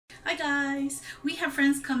Hi guys! We have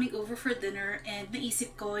friends coming over for dinner and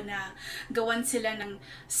naisip ko na gawan sila ng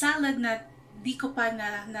salad na di ko pa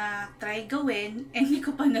na try gawin and di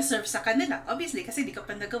ko pa na-serve sa kanila. Obviously, kasi di ko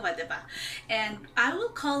pa nagawa, diba? And I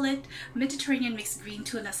will call it Mediterranean Mixed Green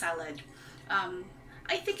Tuna Salad.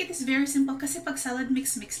 I think it is very simple kasi pag salad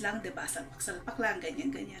mix lang, diba? Salpak lang,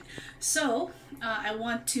 ganyan. So, I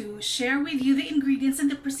want to share with you the ingredients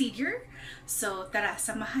and the procedure. So, tara,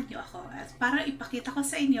 samahan niyo ako at para ipakita ko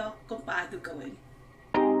sa inyo kung paano gawin.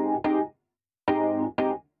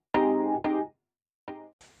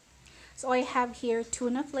 So, I have here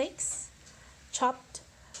tuna flakes, chopped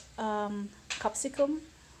capsicum,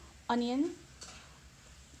 onion,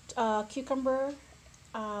 cucumber,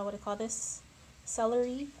 what do you call this?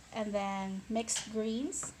 Celery, and then mixed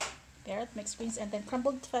greens, mixed greens, and then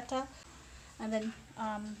crumbled feta, and then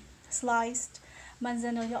sliced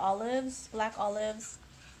manzanilla olives, black olives,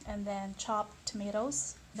 and then chopped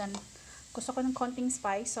tomatoes. Then gusto ko ng konting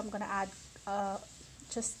spice, so I'm gonna add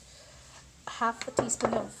just half a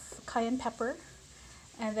teaspoon of cayenne pepper,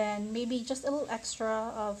 and then maybe just a little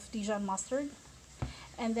extra of Dijon mustard.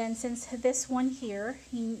 And then since this one here,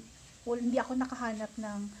 hindi ako nakahanap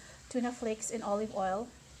ng tuna flakes in olive oil,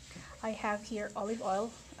 I have here olive oil.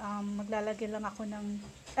 Maglalagay lang ako ng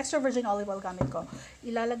extra virgin olive oil gamit ko.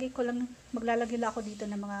 Maglalagay lang ako dito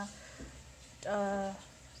ng mga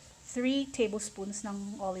 3 tablespoons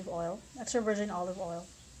ng olive oil, extra virgin olive oil.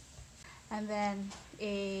 And then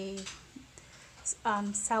a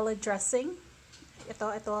salad dressing.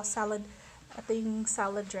 Ito yung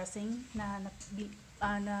salad dressing na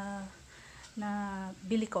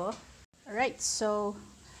bili ko. Alright, so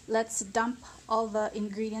let's dump all the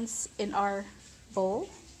ingredients in our bowl.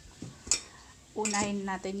 Unahin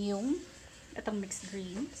natin yung itong mixed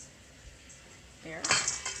greens. There.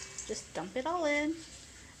 Just dump it all in.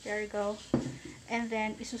 There you go. And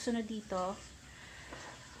then, isusunod dito,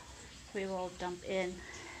 we will dump in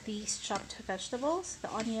these chopped vegetables, the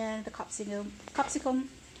onion, the capsicum,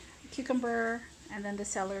 cucumber, and then the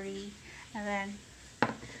celery. And then,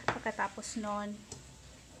 pagkatapos nun,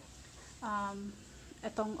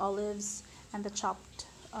 itong olives and the chopped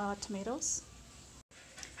tomatoes.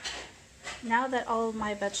 Now that all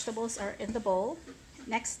my vegetables are in the bowl,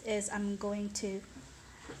 next is I'm going to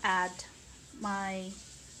add my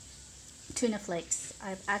tuna flakes.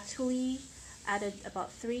 I've actually added about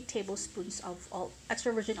 3 tablespoons of extra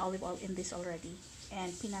virgin olive oil in this already, and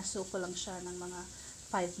pinaso ko lang siya ng mga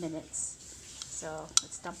 5 minutes. So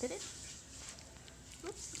let's dump it in.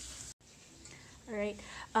 Oops. Alright,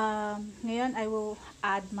 ngayon I will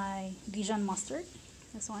add my Dijon mustard,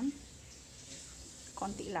 this one,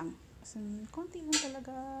 konti lang, konti lang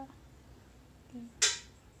talaga. Okay.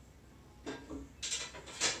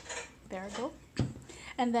 There we go.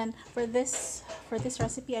 And then for this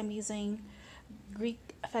recipe, I'm using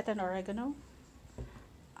Greek feta and oregano.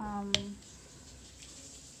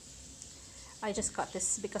 I just got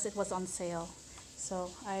this because it was on sale,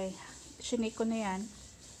 so shinake ko na yan.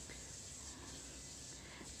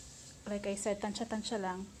 Like I said, tansya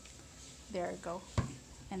lang. There we go.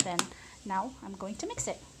 And then now I'm going to mix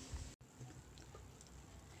it.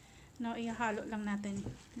 Now ihahalo lang natin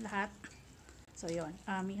lahat. So yun,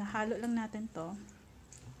 ihahalo lang natin to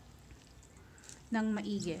ng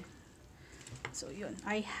maigi. So yun,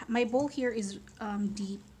 my bowl here is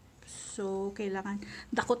deep, so kailangan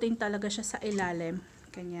dakutin talaga siya sa ilalim.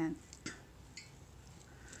 Ganyan.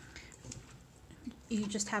 You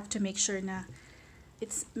just have to make sure na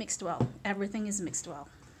it's mixed well. Everything is mixed well.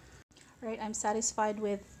 Right, I'm satisfied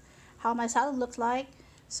with how my salad looks like.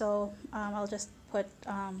 So I'll just put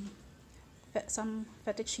some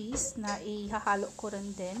feta cheese na ihahalo ko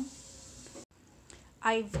rin din.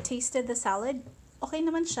 I've tasted the salad. Okay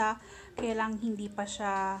naman siya, kaya lang hindi pa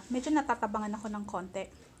siya, medyo natatabangan ako ng konti.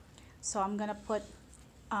 So I'm gonna put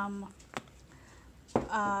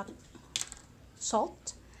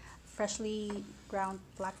salt, freshly ground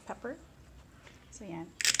black pepper. So yan.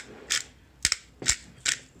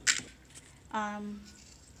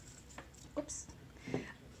 Oops.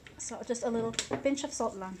 So just a little pinch of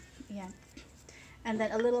salt lang. Yan. And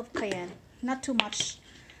then a little of cayenne. Not too much.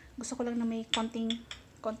 Gusto ko lang na may konting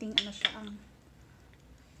ano siya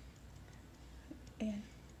ayan.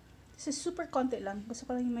 This is super konti lang. Gusto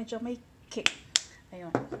ko lang yung medyo may kick.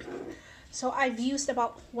 Ayun. So I've used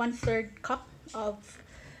about 1/3 cup of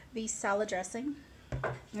the salad dressing.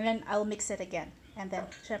 And then I'll mix it again. And then,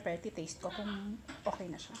 syempre, titaste ko kung okay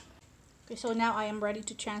na siya. Okay, so now I am ready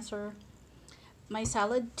to transfer my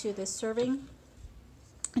salad to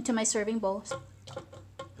my serving bowl.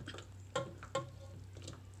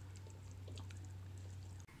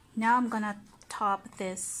 Now I'm gonna top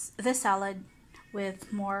this salad with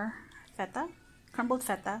more feta, crumbled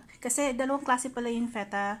feta. Kasi dalawang klase pala yung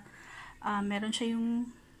feta. Meron siya yung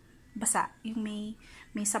basa, yung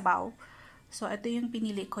may sabaw. So, ito yung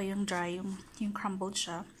pinili ko, yung dry, yung crumbled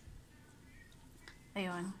siya.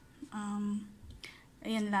 Ayun.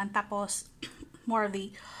 Ayan lang. Tapos, more of the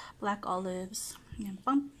black olives. Yan.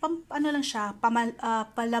 Ano lang siya,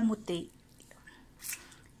 palamuti.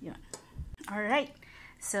 Yun. Alright.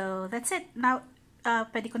 So, that's it. Now,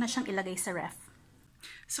 pwede ko na siyang ilagay sa ref.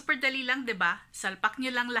 Super dali lang, diba? Salpak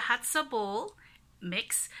nyo lang lahat sa bowl,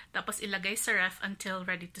 mix, tapos ilagay sa ref until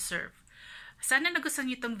ready to serve. Sana nagustuhan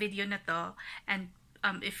nyo itong video na to. And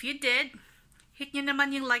if you did, hit nyo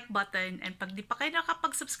naman yung like button. And pag di pa kayo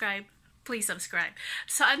nakapag-subscribe, please subscribe.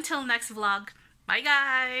 So, until next vlog, bye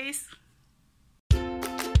guys!